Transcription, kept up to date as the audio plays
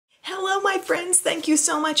friends, thank you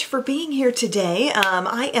so much for being here today.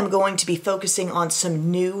 I am going to be focusing on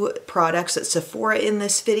some new products at Sephora in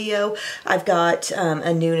this video. I've got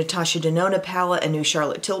a new Natasha Denona palette, a new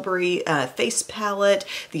Charlotte Tilbury face palette,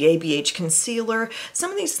 the ABH concealer,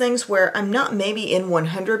 some of these things where I'm not maybe in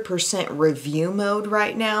 100% review mode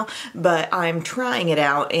right now, but I'm trying it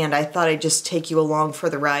out and I thought I'd just take you along for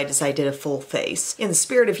the ride as I did a full face. In the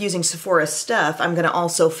spirit of using Sephora stuff, I'm going to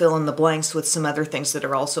also fill in the blanks with some other things that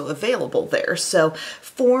are also available there. So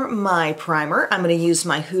for my primer, I'm going to use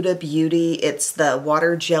my Huda Beauty. It's the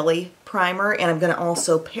Water Jelly primer, and I'm going to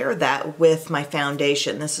also pair that with my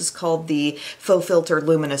foundation. This is called the Faux Filter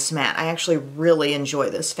Luminous Matte. I actually really enjoy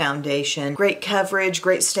this foundation. Great coverage,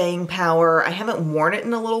 great staying power. I haven't worn it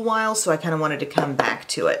in a little while, so I kind of wanted to come back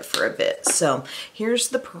to it for a bit. So here's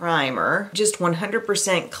the primer, just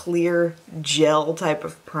 100% clear gel type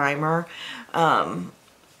of primer.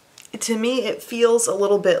 To me, it feels a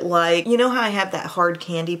little bit like, you know how I have that hard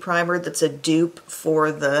candy primer that's a dupe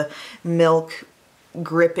for the Milk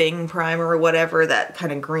gripping primer or whatever, that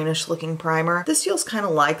kind of greenish looking primer. This feels kind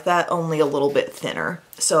of like that, only a little bit thinner.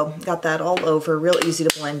 So got that all over, real easy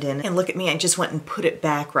to blend in. And look at me, I just went and put it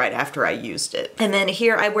back right after I used it. And then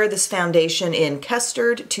here I wear this foundation in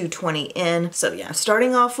Custard 220N. So yeah,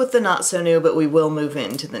 starting off with the not so new, but we will move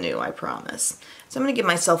into the new, I promise. So I'm gonna give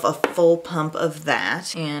myself a full pump of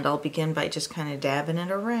that, and I'll begin by just kind of dabbing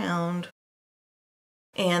it around.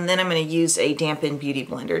 And then I'm going to use a dampened beauty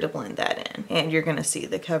blender to blend that in. And you're going to see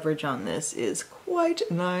the coverage on this is quite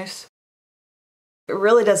nice. It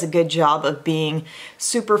really does a good job of being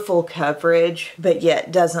super full coverage, but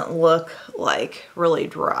yet doesn't look like really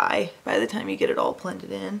dry by the time you get it all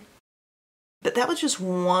blended in. But that was just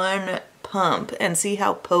one pump, and see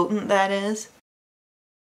how potent that is?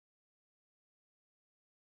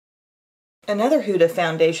 Another Huda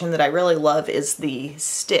foundation that I really love is the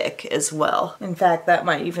stick as well. In fact, that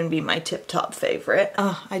might even be my tip-top favorite.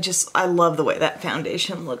 Oh, I love the way that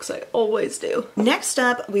foundation looks. I always do. Next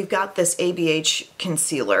up, we've got this ABH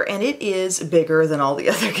concealer, and it is bigger than all the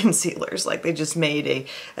other concealers. Like, they just made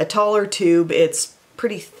a taller tube. It's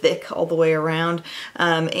pretty thick all the way around,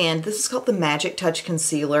 and this is called the Magic Touch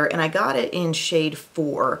Concealer, and I got it in shade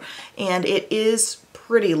 4, and it is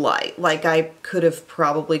pretty light. Like, I could have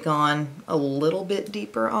probably gone a little bit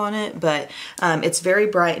deeper on it, but it's very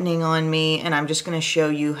brightening on me, and I'm just going to show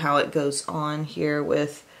you how it goes on here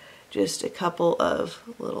with just a couple of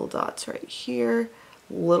little dots right here,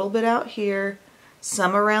 a little bit out here,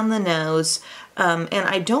 some around the nose, and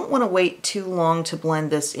I don't want to wait too long to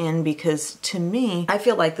blend this in because to me, I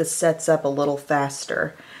feel like this sets up a little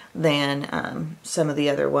faster than some of the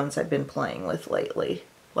other ones I've been playing with lately.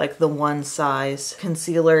 Like the One Size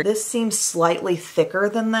concealer. This seems slightly thicker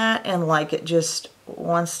than that, and like it just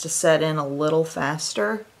wants to set in a little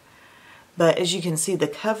faster. But as you can see, the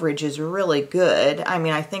coverage is really good. I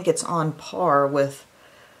mean, I think it's on par with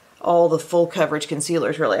all the full coverage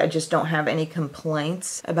concealers, really. I just don't have any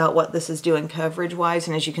complaints about what this is doing coverage-wise,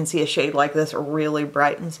 and as you can see, a shade like this really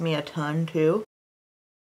brightens me a ton too.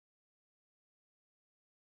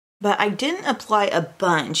 But I didn't apply a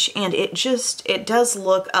bunch, and it does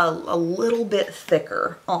look a little bit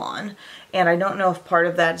thicker on. And I don't know if part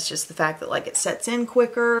of that is just the fact that like it sets in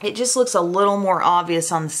quicker. It just looks a little more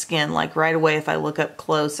obvious on the skin. Like right away, if I look up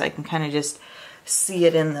close, I can kind of just see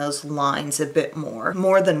it in those lines a bit more.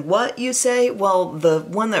 More than what, you say? Well, the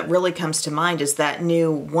one that really comes to mind is that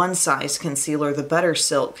new One Size concealer, the Butter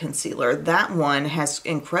Silk concealer. That one has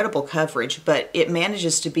incredible coverage, but it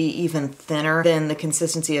manages to be even thinner than the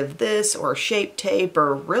consistency of this or Shape Tape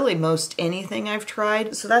or really most anything I've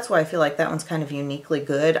tried. So that's why I feel like that one's kind of uniquely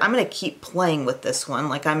good. I'm going to keep playing with this one.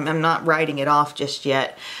 Like I'm not writing it off just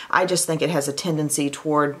yet. I just think it has a tendency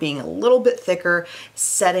toward being a little bit thicker,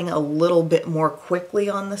 setting a little bit more quickly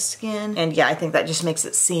on the skin. And yeah, I think that just makes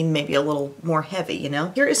it seem maybe a little more heavy, you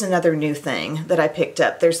know? Here is another new thing that I picked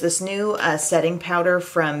up. There's this new setting powder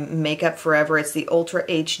from Makeup Forever. It's the Ultra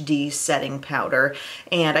HD setting powder.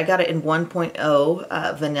 And I got it in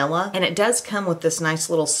 1.0 vanilla. And it does come with this nice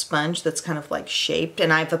little sponge that's kind of like shaped.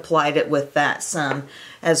 And I've applied it with that some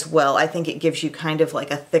as well. I think it gives you kind of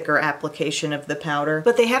like a thicker application of the powder.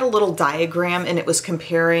 But they had a little diagram and it was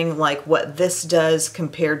comparing like what this does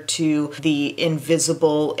compared to the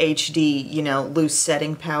Invisible HD, you know, loose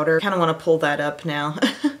setting powder. Kind of want to pull that up now.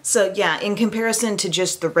 So yeah, in comparison to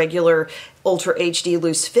just the regular Ultra HD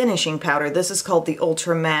Loose Finishing Powder. This is called the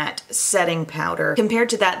Ultra Matte Setting Powder. Compared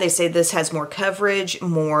to that, they say this has more coverage,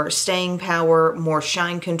 more staying power, more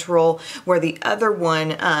shine control, where the other one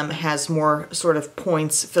has more sort of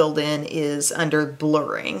points filled in is under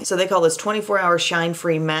blurring. So they call this 24-hour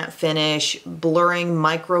shine-free matte finish, blurring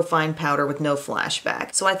microfine powder with no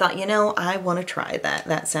flashback. So I thought, you know, I want to try that.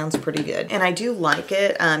 That sounds pretty good. And I do like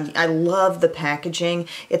it. I love the packaging.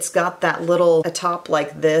 It's got that little top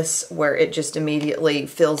like this where it just immediately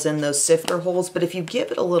fills in those sifter holes, but if you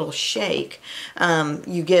give it a little shake,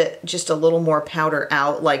 you get just a little more powder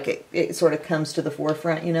out, like it sort of comes to the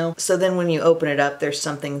forefront, you know? So then when you open it up, there's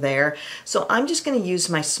something there. So I'm just gonna use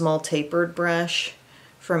my small tapered brush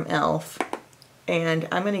from e.l.f. and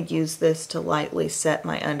I'm gonna use this to lightly set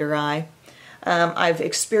my under eye. I've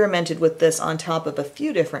experimented with this on top of a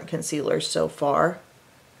few different concealers so far.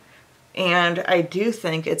 And I do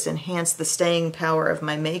think it's enhanced the staying power of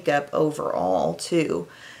my makeup overall too,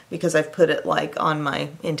 because I've put it like on my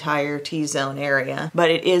entire T-zone area.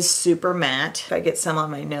 But it is super matte. If I get some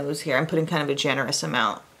on my nose here, I'm putting kind of a generous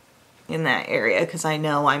amount in that area because I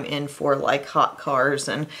know I'm in for like hot cars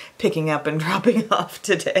and picking up and dropping off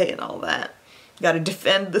today and all that. Got to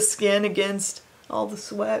defend the skin against all the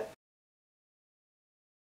sweat.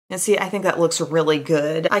 And see, I think that looks really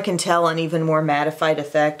good. I can tell an even more mattified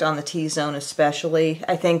effect on the T-zone especially.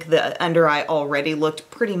 I think the under eye already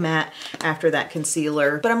looked pretty matte after that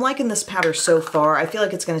concealer. But I'm liking this powder so far. I feel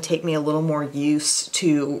like it's going to take me a little more use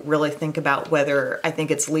to really think about whether I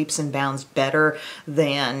think it's leaps and bounds better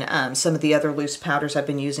than some of the other loose powders I've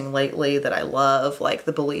been using lately that I love, like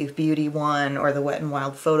the Believe Beauty one or the Wet n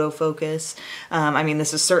Wild Photo Focus. I mean,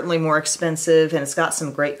 this is certainly more expensive and it's got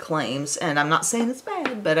some great claims, and I'm not saying it's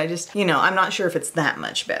bad, but I just, you know, I'm not sure if it's that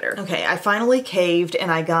much better. Okay, I finally caved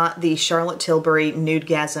and I got the Charlotte Tilbury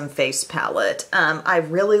Nudegasm Face Palette. I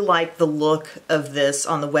really like the look of this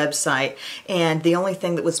on the website, and the only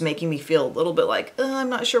thing that was making me feel a little bit like, I'm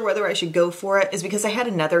not sure whether I should go for it, is because I had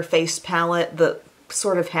another face palette that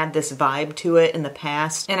sort of had this vibe to it in the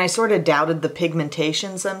past, and I sort of doubted the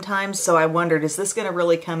pigmentation sometimes, so I wondered, is this gonna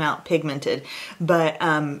really come out pigmented? But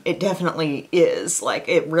it definitely is. Like,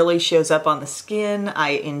 it really shows up on the skin.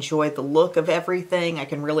 I enjoy the look of everything. I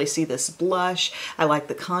can really see this blush. I like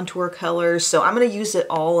the contour colors, so I'm gonna use it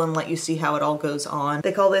all and let you see how it all goes on.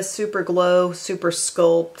 They call this Super Glow, Super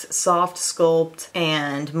Sculpt, Soft Sculpt,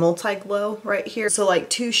 and Multi Glow right here. So like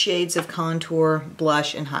 2 shades of contour,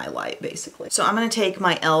 blush, and highlight basically. So I'm gonna take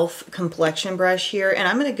my e.l.f. complexion brush here, and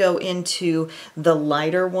I'm going to go into the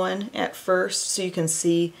lighter one at first so you can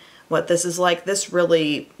see what this is like. This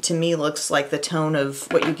really, to me, looks like the tone of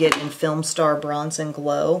what you get in Film Star Bronze and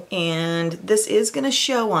Glow. And this is going to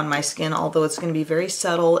show on my skin, although it's going to be very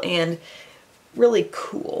subtle and really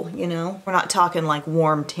cool, you know? We're not talking like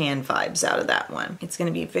warm tan vibes out of that one. It's gonna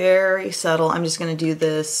be very subtle. I'm just gonna do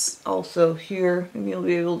this also here, and you'll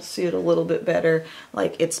be able to see it a little bit better.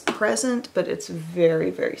 Like, it's present, but it's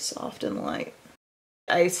very, very soft and light.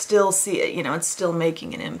 I still see it, you know, it's still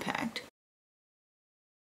making an impact.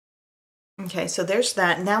 Okay, so there's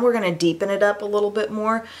that. Now we're gonna deepen it up a little bit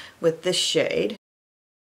more with this shade.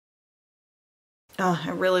 Oh,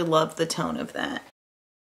 I really love the tone of that.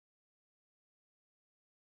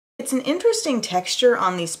 It's an interesting texture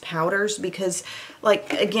on these powders because,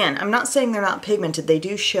 like, again, I'm not saying they're not pigmented, they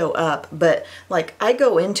do show up, but like I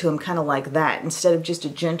go into them kind of like that instead of just a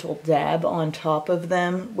gentle dab on top of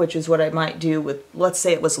them, which is what I might do with, let's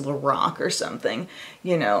say it was Lorac or something,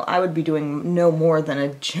 you know, I would be doing no more than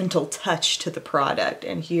a gentle touch to the product,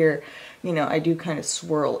 and here, you know, I do kind of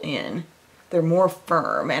swirl in. They're more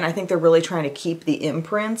firm, and I think they're really trying to keep the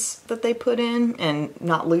imprints that they put in and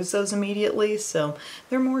not lose those immediately, so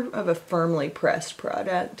they're more of a firmly pressed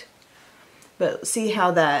product. But see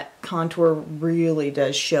how that contour really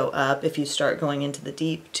does show up if you start going into the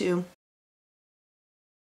deep too.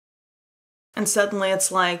 And suddenly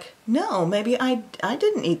it's like, no, maybe I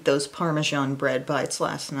didn't eat those Parmesan bread bites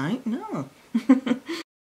last night, no.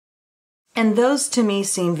 And those to me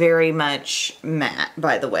seem very much matte,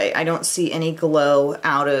 by the way. I don't see any glow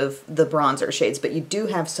out of the bronzer shades, but you do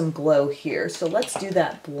have some glow here. So let's do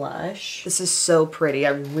that blush. This is so pretty.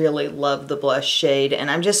 I really love the blush shade, and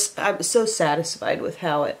I'm so satisfied with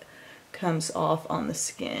how it comes off on the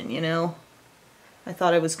skin, you know? I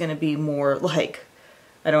thought it was gonna be more like,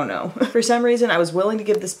 I don't know. For some reason, I was willing to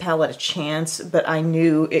give this palette a chance, but I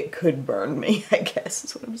knew it could burn me, I guess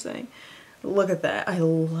is what I'm saying. Look at that. I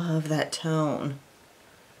love that tone.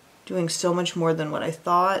 Doing so much more than what I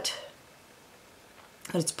thought.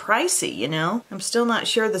 But it's pricey, you know? I'm still not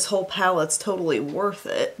sure this whole palette's totally worth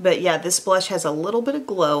it. But yeah, this blush has a little bit of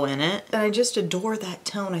glow in it. And I just adore that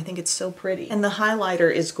tone. I think it's so pretty. And the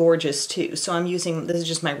highlighter is gorgeous too. So I'm using, this is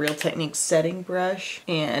just my Real Techniques setting brush.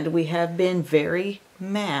 And we have been very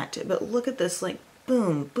matte. But look at this, like,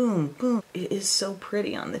 boom, boom, boom. It is so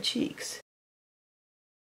pretty on the cheeks.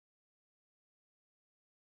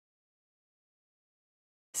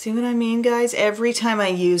 See what I mean, guys? Every time I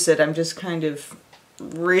use it, I'm just kind of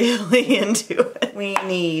really into it. We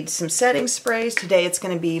need some setting sprays. Today it's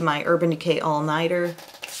going to be my Urban Decay All Nighter.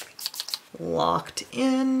 Locked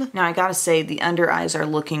in. Now I gotta say the under eyes are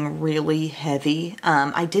looking really heavy.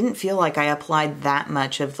 I didn't feel like I applied that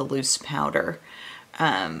much of the loose powder.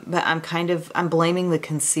 But I'm blaming the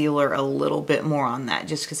concealer a little bit more on that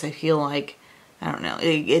just because I feel like, I don't know,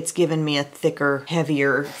 it's given me a thicker,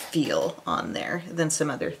 heavier feel on there than some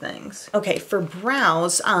other things. Okay, for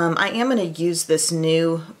brows, I am going to use this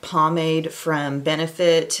new pomade from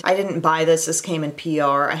Benefit. I didn't buy this. This came in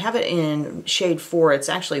PR. I have it in shade 4. It's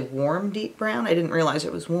actually warm deep brown. I didn't realize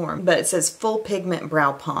it was warm, but it says full pigment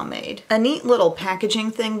brow pomade. A neat little packaging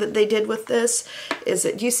thing that they did with this is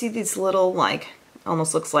that, do you see these little, like,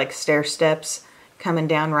 almost looks like stair steps coming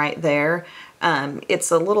down right there?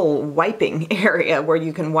 It's a little wiping area where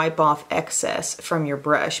you can wipe off excess from your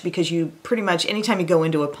brush, because you pretty much, anytime you go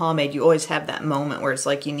into a pomade, you always have that moment where it's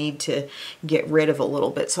like you need to get rid of a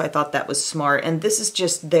little bit. So I thought that was smart. And this is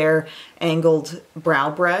just their angled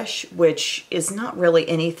brow brush, which is not really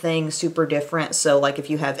anything super different. So like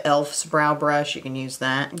if you have e.l.f.'s brow brush, you can use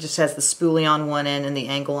that. It just has the spoolie on one end and the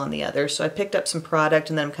angle on the other. So I picked up some product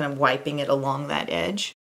and then I'm kind of wiping it along that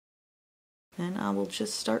edge. And I will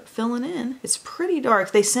just start filling in. It's pretty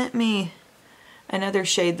dark. They sent me another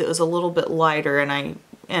shade that was a little bit lighter, and I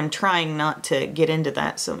am trying not to get into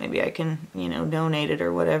that, so maybe I can, you know, donate it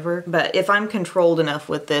or whatever. But if I'm controlled enough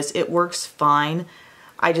with this, it works fine.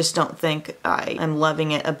 I just don't think I am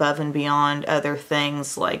loving it above and beyond other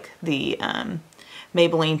things like the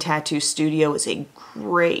Maybelline Tattoo Studio is a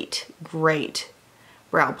great, great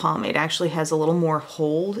brow pomade. It actually has a little more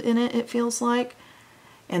hold in it, it feels like.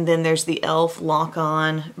 And then there's the e.l.f.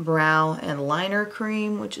 Lock-On Brow and Liner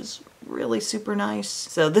Cream, which is really super nice.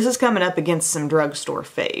 So this is coming up against some drugstore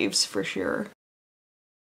faves for sure.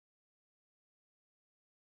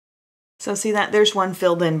 So see that? There's one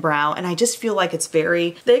filled in brow, and I just feel like it's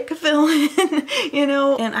very thick fill in, you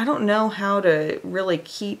know? And I don't know how to really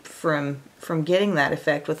keep from getting that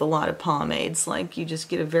effect with a lot of pomades. Like, you just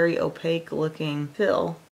get a very opaque looking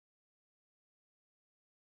fill.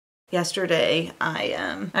 Yesterday,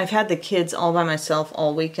 I've had the kids all by myself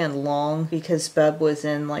all weekend long because Bub was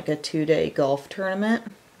in like a 2-day golf tournament.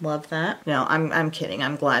 Love that. No, I'm kidding.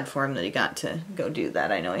 I'm glad for him that he got to go do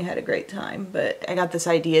that. I know he had a great time, but I got this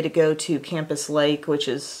idea to go to Campus Lake, which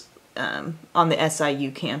is on the SIU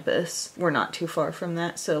campus. We're not too far from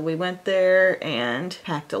that, so we went there and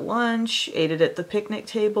packed a lunch, ate it at the picnic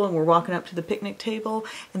table, and we're walking up to the picnic table,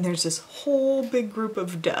 and there's this whole big group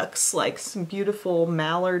of ducks, like some beautiful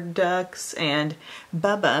mallard ducks, and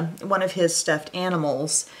Bubba, one of his stuffed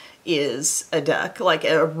animals, is a duck, like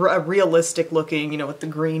a realistic looking, you know, with the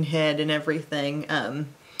green head and everything.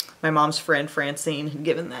 My mom's friend Francine had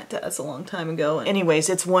given that to us a long time ago. Anyways,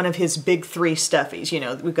 it's one of his big 3 stuffies. You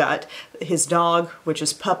know, we've got his dog, which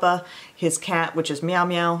is Puppa, his cat, which is Meow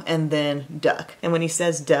Meow, and then Duck. And when he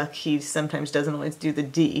says duck, he sometimes doesn't always do the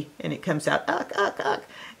D, and it comes out, uck, uck, uck.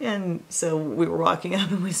 And so we were walking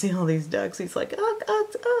up and we see all these ducks. He's like, uck,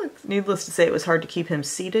 uck, uck. Needless to say, it was hard to keep him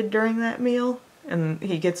seated during that meal. And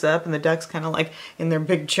he gets up and the ducks kind of like in their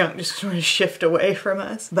big chunk just sort of shift away from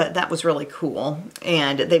us. But that was really cool.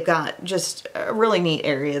 And they've got just a really neat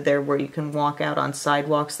area there where you can walk out on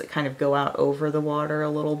sidewalks that kind of go out over the water a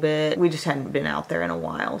little bit. We just hadn't been out there in a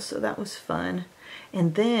while, so that was fun.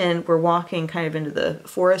 And then we're walking kind of into the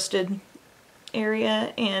forested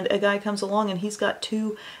area, and a guy comes along and he's got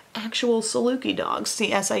 2 actual Saluki dogs.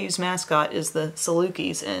 See, SIU's mascot is the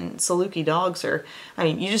Salukis, and Saluki dogs are, I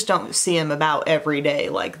mean, you just don't see them about every day.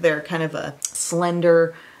 Like, they're kind of a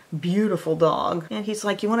slender, beautiful dog. And he's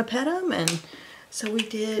like, you want to pet him? And so we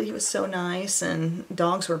did. He was so nice, and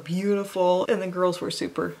dogs were beautiful, and the girls were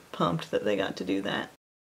super pumped that they got to do that.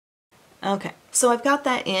 Okay, so I've got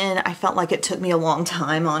that in. I felt like it took me a long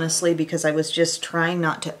time, honestly, because I was just trying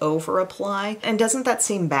not to over apply. And doesn't that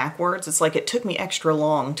seem backwards? It's like it took me extra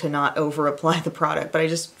long to not over apply the product, but I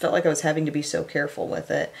just felt like I was having to be so careful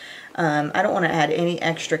with it. I don't want to add any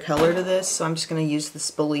extra color to this, so I'm just going to use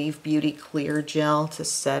this Believe Beauty Clear Gel to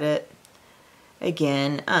set it.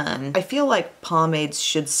 Again, I feel like pomades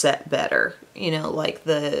should set better, you know, like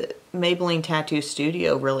the Maybelline Tattoo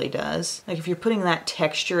Studio really does. Like if you're putting that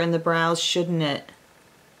texture in the brows, shouldn't it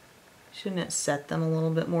set them a little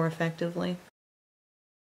bit more effectively?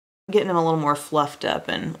 Getting them a little more fluffed up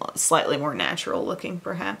and slightly more natural looking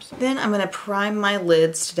perhaps. Then I'm going to prime my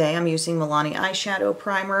lids today. I'm using Milani eyeshadow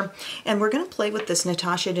primer, and we're going to play with this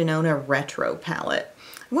Natasha Denona Retro palette.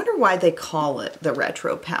 I wonder why they call it the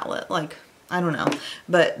Retro palette. Like, I don't know,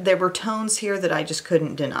 but there were tones here that I just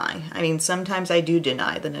couldn't deny. I mean, sometimes I do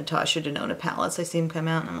deny the Natasha Denona palettes. I see them come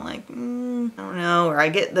out and I'm like, I don't know, or I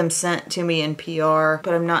get them sent to me in PR,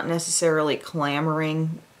 but I'm not necessarily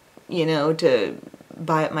clamoring, you know, to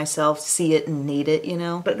buy it myself, see it and need it, you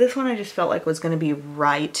know. But this one I just felt like was going to be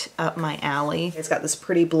right up my alley. It's got this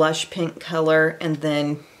pretty blush pink color, and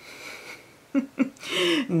then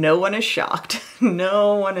no one is shocked.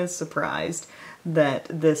 No one is surprised that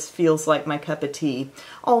this feels like my cup of tea.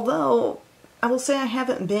 Although, I will say I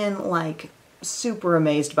haven't been like super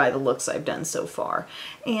amazed by the looks I've done so far.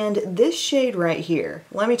 And this shade right here,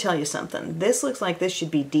 let me tell you something. This looks like this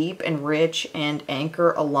should be deep and rich and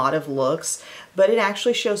anchor a lot of looks, but it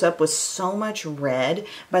actually shows up with so much red.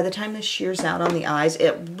 By the time this shears out on the eyes,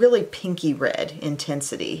 it really pinky red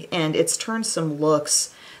intensity, and it's turned some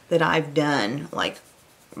looks that I've done like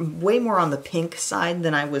way more on the pink side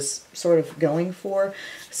than I was sort of going for.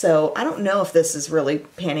 So I don't know if this is really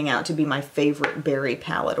panning out to be my favorite berry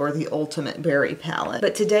palette or the ultimate berry palette.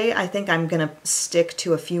 But today I think I'm gonna stick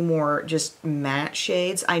to a few more just matte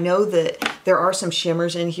shades. I know that there are some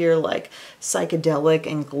shimmers in here like Psychedelic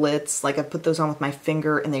and Glitz. Like I put those on with my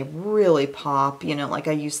finger and they really pop. You know, like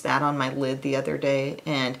I used that on my lid the other day,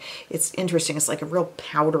 and it's interesting. It's like a real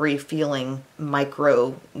powdery feeling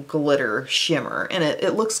micro glitter shimmer, and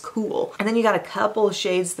it looks cool. And then you got a couple of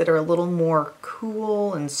shades that are a little more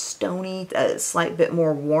cool and stony, a slight bit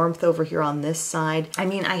more warmth over here on this side. I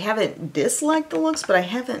mean, I haven't disliked the looks, but I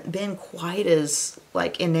haven't been quite as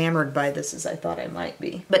like enamored by this as I thought I might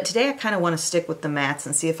be. But today I kind of want to stick with the mattes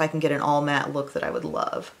and see if I can get an all matte look that I would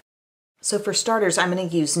love. So for starters, I'm going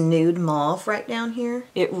to use Nude Mauve right down here.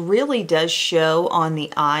 It really does show on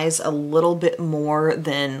the eyes a little bit more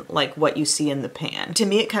than like what you see in the pan. To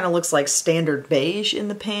me, it kind of looks like standard beige in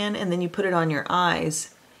the pan, and then you put it on your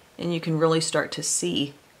eyes and you can really start to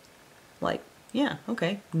see like, yeah,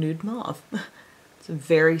 okay, Nude Mauve. It's a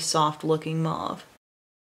very soft looking mauve.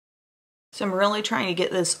 So I'm really trying to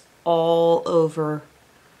get this all over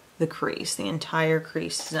the crease, the entire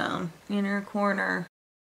crease zone. Inner corner.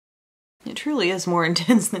 It truly is more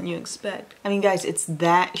intense than you expect. I mean, guys, it's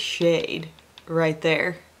that shade right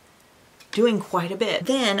there, doing quite a bit.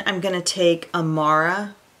 Then I'm gonna take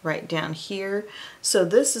Amara right down here. So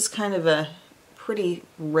this is kind of a pretty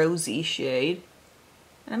rosy shade.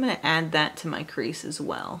 I'm gonna add that to my crease as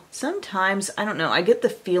well. Sometimes, I don't know, I get the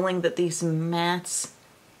feeling that these mattes,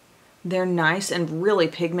 they're nice and really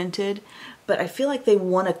pigmented, but I feel like they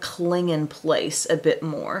want to cling in place a bit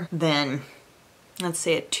more than, let's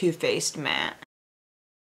say, a Too Faced matte.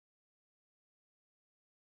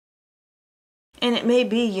 And it may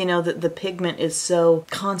be, you know, that the pigment is so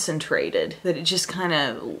concentrated that it just kind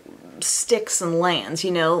of sticks and lands, you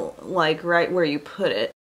know, like right where you put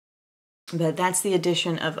it. But that's the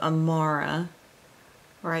addition of Amara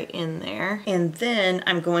right in there. And then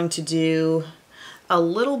I'm going to do a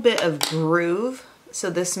little bit of Groove. So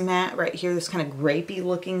this matte right here, this kind of grapey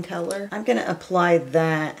looking color, I'm going to apply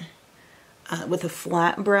that with a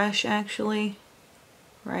flat brush actually,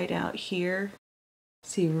 right out here.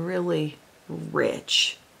 See, really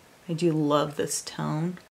rich. I do love this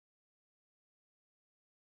tone.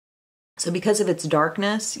 So because of its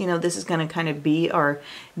darkness, you know, this is going to kind of be our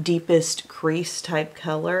deepest crease type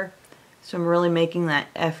color. So I'm really making that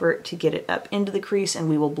effort to get it up into the crease, and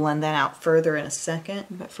we will blend that out further in a second.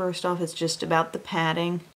 But first off, it's just about the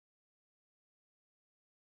padding.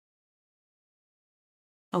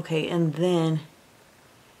 Okay, and then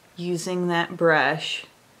using that brush,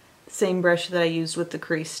 same brush that I used with the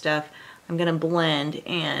crease stuff, I'm gonna blend,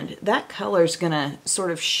 and that color is gonna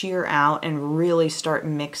sort of sheer out and really start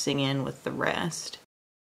mixing in with the rest.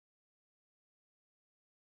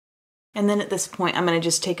 And then at this point, I'm going to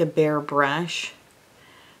just take a bare brush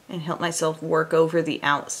and help myself work over the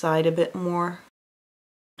outside a bit more.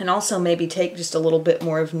 And also maybe take just a little bit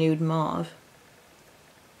more of Nude Mauve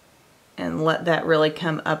and let that really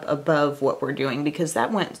come up above what we're doing, because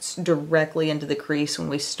that went directly into the crease when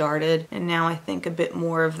we started. And now I think a bit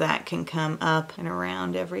more of that can come up and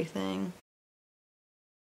around everything.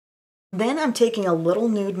 Then I'm taking a little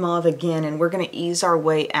Nude Mauve again, and we're going to ease our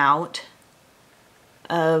way out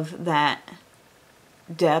of that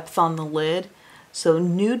depth on the lid. So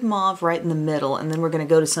nude mauve right in the middle, and then we're going to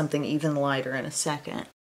go to something even lighter in a second.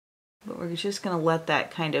 But we're just going to let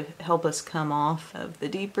that kind of help us come off of the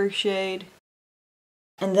deeper shade.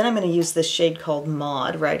 And then I'm going to use this shade called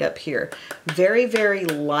Maud right up here. Very, very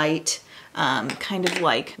light, kind of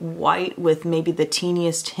like white with maybe the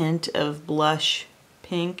teeniest hint of blush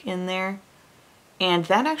pink in there. And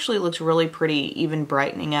that actually looks really pretty, even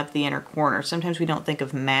brightening up the inner corner. Sometimes we don't think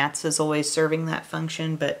of mattes as always serving that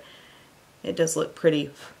function, but it does look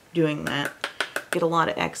pretty doing that. Get a lot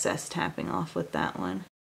of excess tapping off with that one.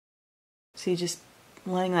 See, just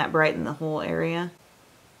letting that brighten the whole area.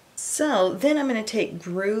 So then I'm going to take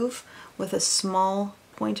Groove with a small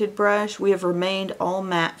pointed brush. We have remained all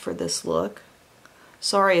matte for this look.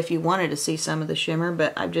 Sorry if you wanted to see some of the shimmer,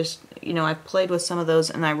 but I've just, you know, I've played with some of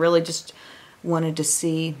those and I really just wanted to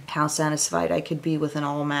see how satisfied I could be with an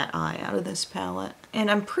all matte eye out of this palette.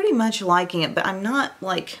 And I'm pretty much liking it, but I'm not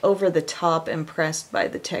like over the top impressed by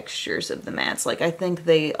the textures of the mattes. Like I think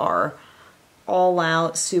they are all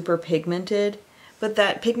out super pigmented, but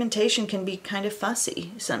that pigmentation can be kind of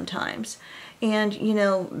fussy sometimes. And you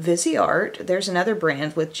know, Viseart, there's another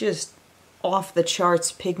brand with just off the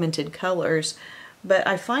charts pigmented colors, but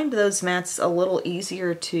I find those mattes a little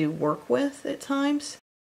easier to work with at times.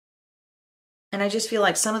 And I just feel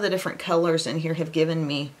like some of the different colors in here have given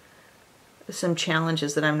me some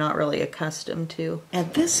challenges that I'm not really accustomed to.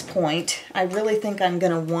 At this point, I really think I'm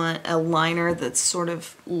gonna want a liner that's sort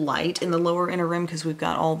of light in the lower inner rim because we've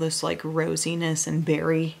got all this like rosiness and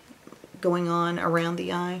berry going on around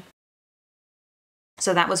the eye.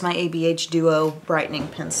 So that was my ABH Duo brightening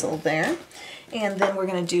pencil there. And then we're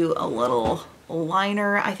gonna do a little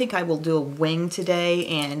liner. I think I will do a wing today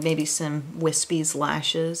and maybe some wispies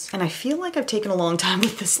lashes. And I feel like I've taken a long time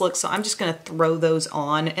with this look, so I'm just gonna throw those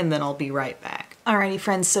on and then I'll be right back. Alrighty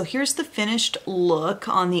friends, so here's the finished look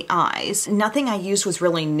on the eyes. Nothing I used was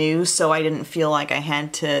really new, so I didn't feel like I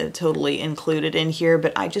had to totally include it in here,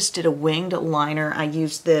 but I just did a winged liner. I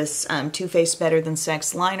used this Too Faced Better Than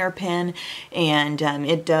Sex liner pen, and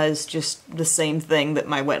it does just the same thing that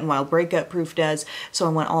my Wet n Wild Breakup Proof does. So I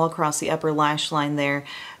went all across the upper lash line there,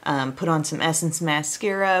 put on some Essence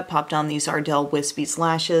mascara, popped on these Ardell Wispies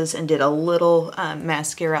lashes, and did a little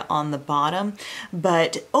mascara on the bottom.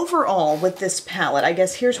 But overall, with this palette, I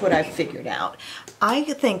guess here's what I've figured out. I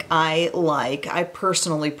think I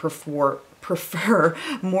personally prefer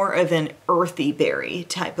more of an earthy berry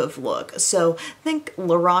type of look. So think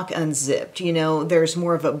Lorac Unzipped, you know, there's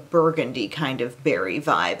more of a burgundy kind of berry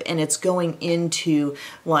vibe, and it's going into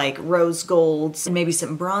like rose golds and maybe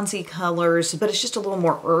some bronzy colors, but it's just a little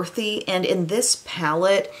more earthy. And in this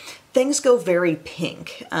palette, things go very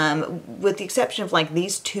pink, with the exception of like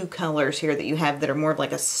these two colors here that you have that are more of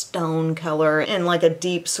like a stone color and like a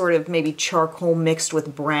deep sort of maybe charcoal mixed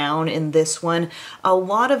with brown in this one. A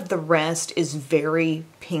lot of the rest is very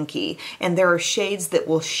pinky, and there are shades that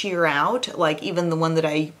will sheer out, like even the one that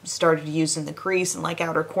I started to use in the crease and like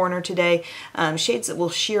outer corner today, shades that will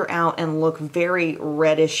sheer out and look very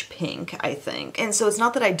reddish pink, I think. And so it's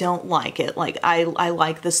not that I don't like it. Like I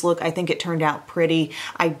like this look. I think it turned out pretty.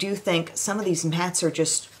 I do think some of these mattes are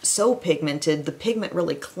just so pigmented. The pigment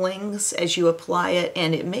really clings as you apply it,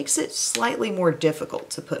 and it makes it slightly more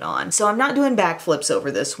difficult to put on. So I'm not doing backflips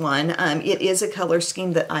over this one. It is a color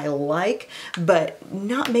scheme that I like, but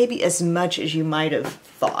not maybe as much as you might have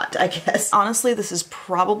thought, I guess. Honestly, this is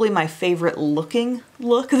probably my favorite looking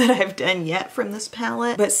look that I've done yet from this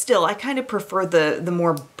palette, but still, I kind of prefer the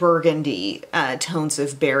more burgundy tones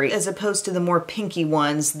of berry as opposed to the more pinky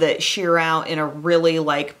ones that sheer out in a really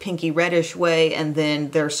like pinky reddish way, and then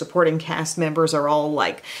their supporting cast members are all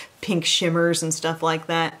like pink shimmers and stuff like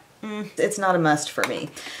that. It's not a must for me.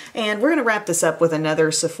 And we're gonna wrap this up with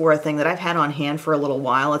another Sephora thing that I've had on hand for a little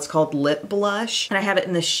while. It's called Lip Blush, and I have it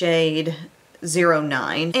in the shade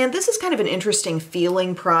 09. And this is kind of an interesting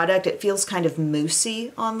feeling product. It feels kind of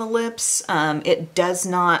moussey on the lips. It does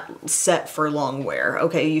not set for long wear.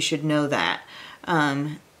 Okay, you should know that.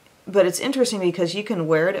 But it's interesting because you can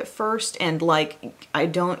wear it at first and like, I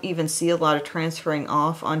don't even see a lot of transferring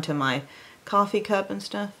off onto my coffee cup and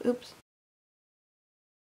stuff. Oops.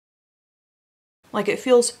 Like it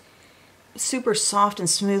feels super soft and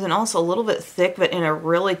smooth and also a little bit thick, but in a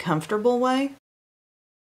really comfortable way.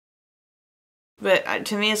 But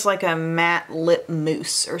to me, it's like a matte lip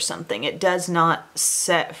mousse or something. It does not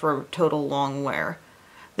set for total long wear.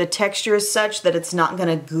 The texture is such that it's not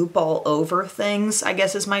gonna goop all over things, I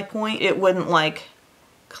guess is my point. It wouldn't like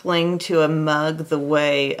cling to a mug the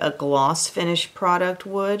way a gloss finish product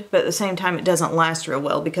would, but at the same time it doesn't last real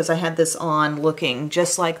well because I had this on looking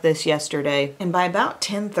just like this yesterday, and by about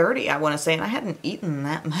 10:30 I want to say, and I hadn't eaten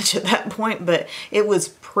that much at that point, but it was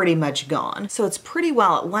pretty much gone. So it's pretty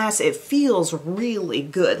while it lasts. It feels really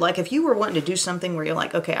good. Like if you were wanting to do something where you're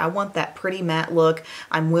like, okay, I want that pretty matte look,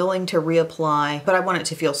 I'm willing to reapply, but I want it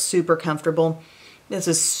to feel super comfortable. This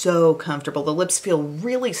is so comfortable. The lips feel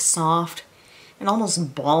really soft and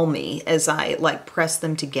almost balmy as I like press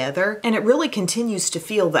them together. And it really continues to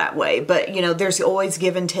feel that way. But you know, there's always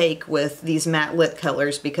give and take with these matte lip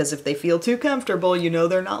colors because if they feel too comfortable, you know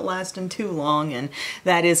they're not lasting too long. And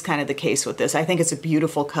that is kind of the case with this. I think it's a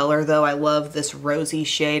beautiful color though. I love this rosy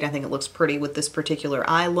shade. I think it looks pretty with this particular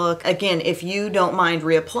eye look. Again, if you don't mind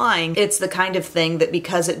reapplying, it's the kind of thing that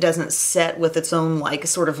because it doesn't set with its own like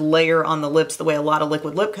sort of layer on the lips the way a lot of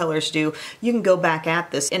liquid lip colors do, you can go back at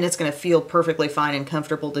this and it's gonna feel perfectly fine and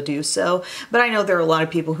comfortable to do so. But I know there are a lot of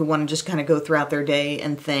people who want to just kind of go throughout their day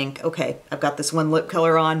and think, okay, I've got this one lip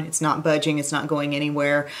color on, it's not budging, it's not going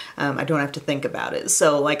anywhere, I don't have to think about it.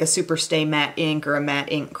 So like a Superstay matte ink or a matte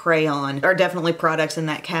ink crayon are definitely products in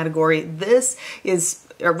that category. This is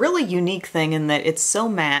a really unique thing in that it's so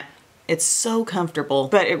matte, it's so comfortable,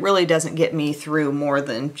 but it really doesn't get me through more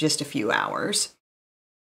than just a few hours.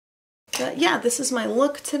 But yeah, this is my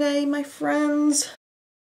look today, my friends.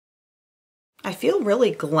 I feel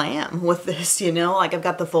really glam with this, you know, like I've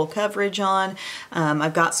got the full coverage on,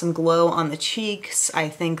 I've got some glow on the cheeks, I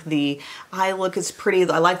think the eye look is pretty,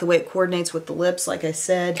 I like the way it coordinates with the lips, like I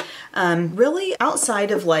said. Really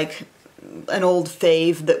outside of like an old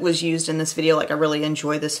fave that was used in this video, like I really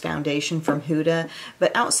enjoy this foundation from Huda,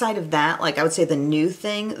 but outside of that, like I would say the new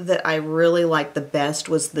thing that I really liked the best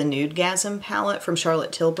was the Nudegasm palette from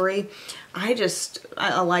Charlotte Tilbury. I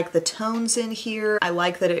like the tones in here. I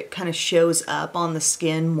like that it kind of shows up on the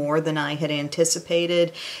skin more than I had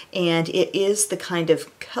anticipated. And it is the kind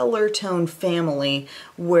of color tone family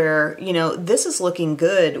where, you know, this is looking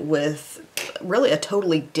good with really a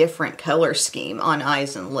totally different color scheme on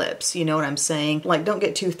eyes and lips. You know what I'm saying? Like, don't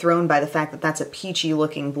get too thrown by the fact that that's a peachy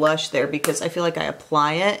looking blush there because I feel like I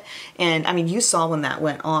apply it. And I mean, you saw when that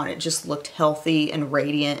went on, it just looked healthy and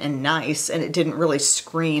radiant and nice. And it didn't really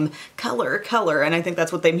scream color. And I think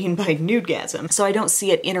that's what they mean by Nudegasm. So I don't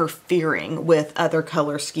see it interfering with other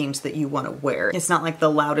color schemes that you want to wear. It's not like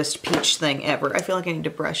the loudest peach thing ever. I feel like I need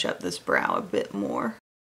to brush up this brow a bit more.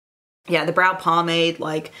 Yeah, the brow pomade,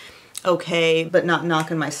 like, okay, but not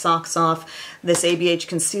knocking my socks off. This ABH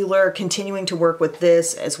concealer, continuing to work with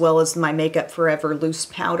this as well as my Makeup Forever loose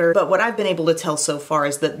powder. But what I've been able to tell so far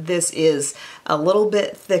is that this is a little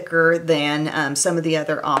bit thicker than some of the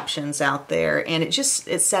other options out there, and it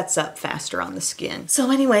sets up faster on the skin. So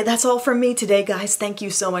anyway, that's all from me today, guys. Thank you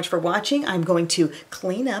so much for watching. I'm going to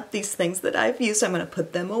clean up these things that I've used. I'm going to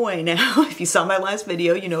put them away now. If you saw my last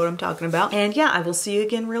video, you know what I'm talking about. And yeah, I will see you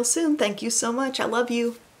again real soon. Thank you so much. I love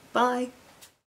you. Bye.